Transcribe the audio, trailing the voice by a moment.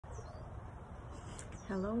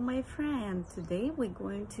Hello my friend, today we're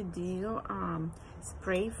going to do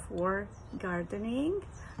spray for gardening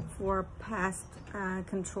for pest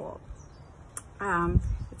control.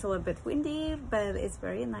 It's a little bit windy, but it's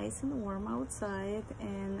very nice and warm outside,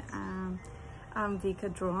 and I'm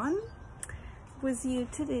Vika Drawn with you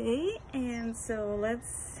today, and so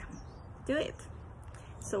let's do it.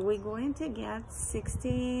 So we're going to get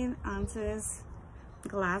 16 ounces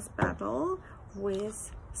glass bottle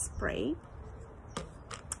with spray,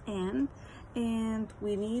 and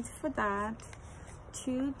we need for that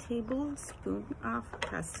 2 tablespoons of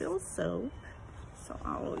pastel soap. So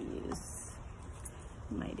I will use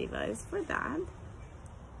my device for that.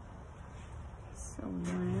 So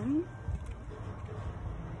 1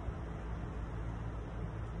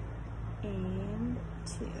 and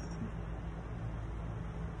 2,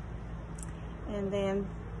 and then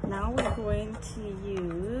now we're going to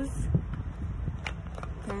use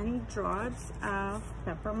 10 drops of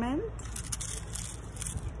peppermint.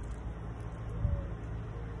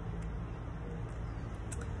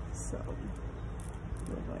 So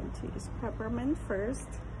we're going to use peppermint first.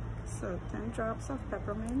 So 10 drops of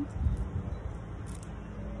peppermint.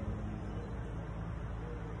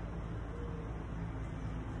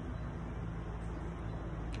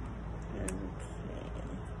 Okay.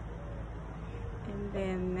 And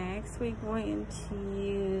then next we're going to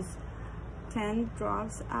use 10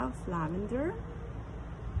 drops of lavender.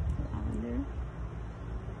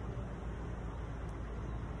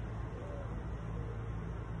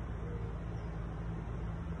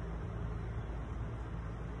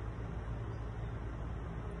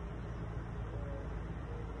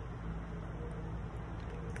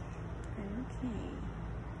 Okay.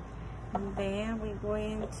 And then we're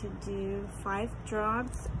going to do 5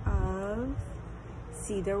 drops of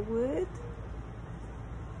cedar wood.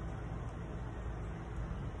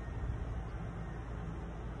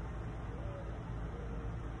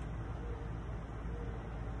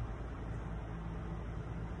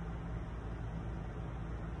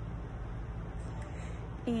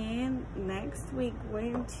 And next we're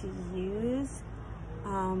going to use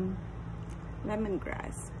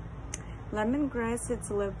lemongrass. Lemongrass,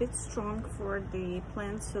 it's a little bit strong for the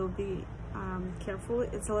plant, so be careful.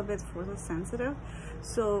 It's a little bit photosensitive.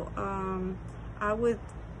 So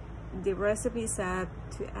the recipe said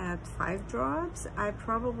to add 5 drops. I'm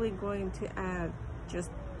probably going to add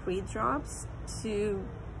just 3 drops to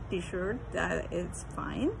be sure that it's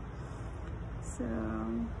fine. So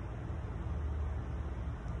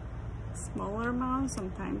smaller amount,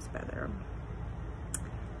 sometimes better.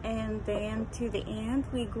 And then to the end,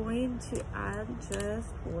 we're going to add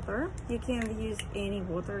just water. You can use any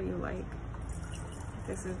water you like.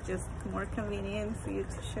 This is just more convenient for you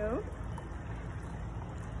to show.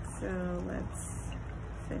 So let's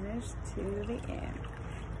finish to the end.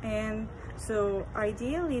 And so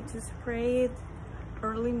ideally to spray it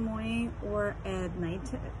early morning or at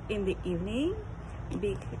night in the evening,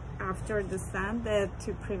 after the sun, that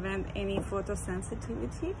to prevent any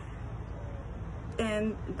photosensitivity.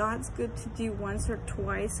 And that's good to do once or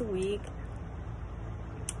twice a week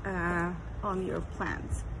on your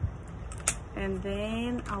plants. And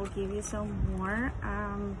then I'll give you some more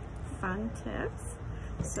fun tips.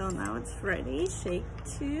 So now it's ready. Shake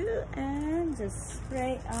 2 and just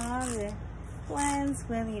spray on the plants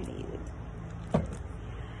when you need it,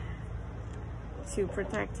 to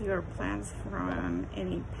protect your plants from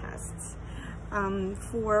any pests.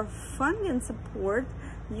 For fun and support,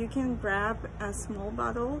 you can grab a small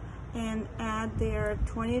bottle and add there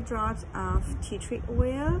 20 drops of tea tree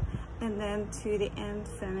oil, and then to the end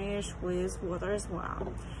finish with water as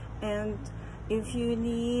well. And if you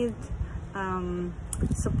need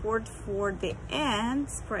support for the end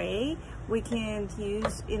spray, we can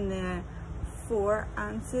use in the 4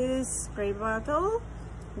 ounces spray bottle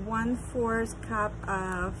 1/4 cup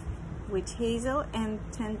of witch hazel and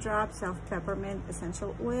 10 drops of peppermint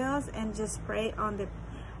essential oils, and just spray on the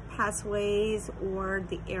pathways or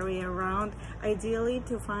the area around, ideally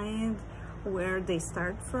to find where they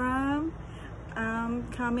start from,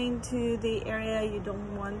 coming to the area you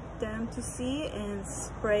don't want them to see, and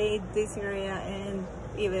spray this area and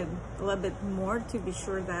even a little bit more to be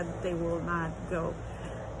sure that they will not go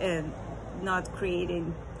and not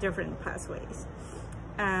creating different pathways.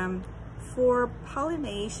 For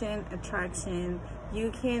pollination attraction,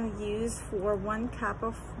 you can use for 1 cup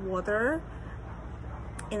of water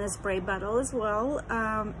in a spray bottle as well,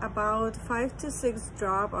 about 5 to 6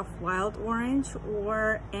 drops of wild orange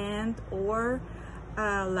or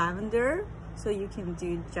lavender. So you can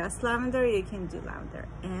do just lavender, you can do lavender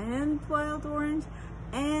and wild orange,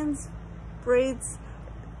 and spray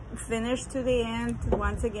finish to the end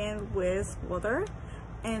once again with water,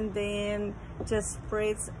 and then just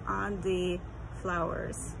spritz on the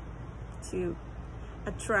flowers to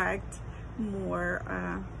attract more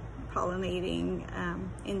pollinating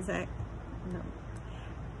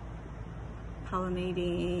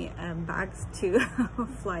pollinating bugs to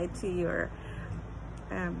fly to your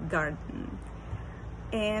garden.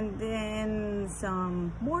 And then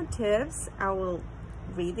some more tips. I will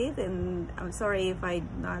read it, and I'm sorry if I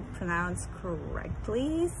not pronounce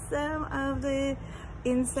correctly some of the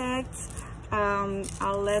insects.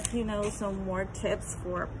 I'll let you know some more tips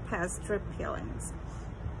for pest repellents.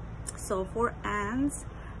 So for ants,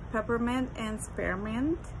 peppermint and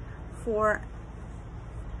spearmint. For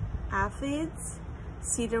aphids,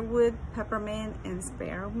 cedarwood, peppermint and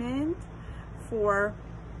spearmint. For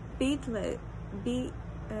beetles,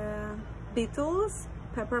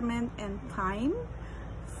 peppermint and thyme.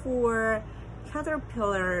 For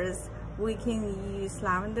caterpillars, we can use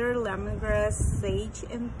lavender, lemongrass, sage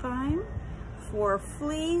and thyme. For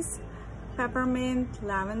fleas, peppermint,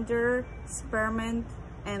 lavender, spearmint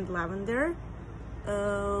and lavender.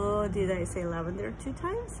 Oh, did I say lavender 2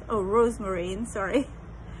 times? Oh, rosemary, sorry.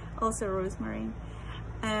 Also rosemary.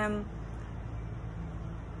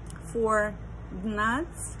 For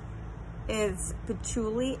nuts, it's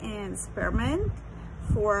patchouli and spearmint.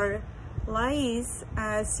 For lice,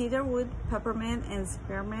 cedarwood, peppermint and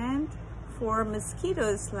spearmint. For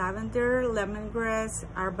mosquitoes, lavender, lemongrass,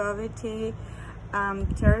 arborvitae,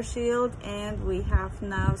 terra shield, and we have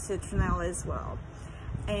now citronella as well.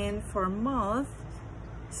 And for moth,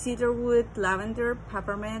 cedarwood, lavender,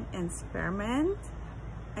 peppermint and spearmint.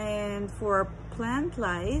 And for plant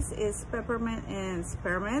lice is peppermint and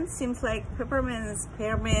spearmint. Seems like peppermint and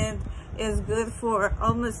spearmint is good for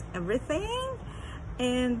almost everything.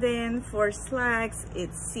 And then for slugs,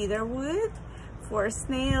 it's cedarwood. For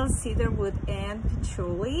snails, cedarwood and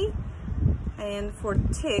patchouli. And for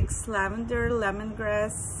ticks, lavender,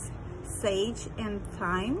 lemongrass, sage and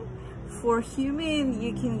thyme. For human,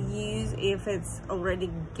 you can use, if it's already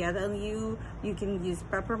get on you, you can use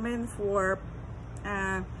peppermint. For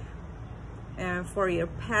your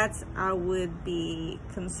pets, I would be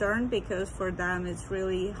concerned because for them it's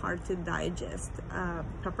really hard to digest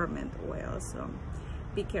peppermint oil, so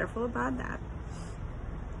be careful about that.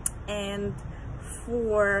 And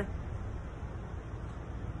for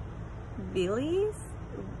beetles,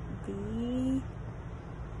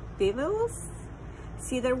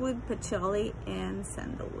 cedarwood, patchouli and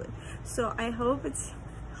sandalwood. So I hope it's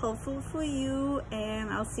helpful for you,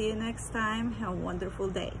 and I'll see you next time. Have a wonderful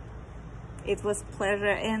day. It was a pleasure,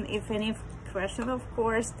 and if any question, of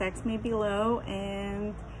course, text me below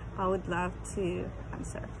and I would love to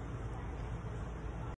answer.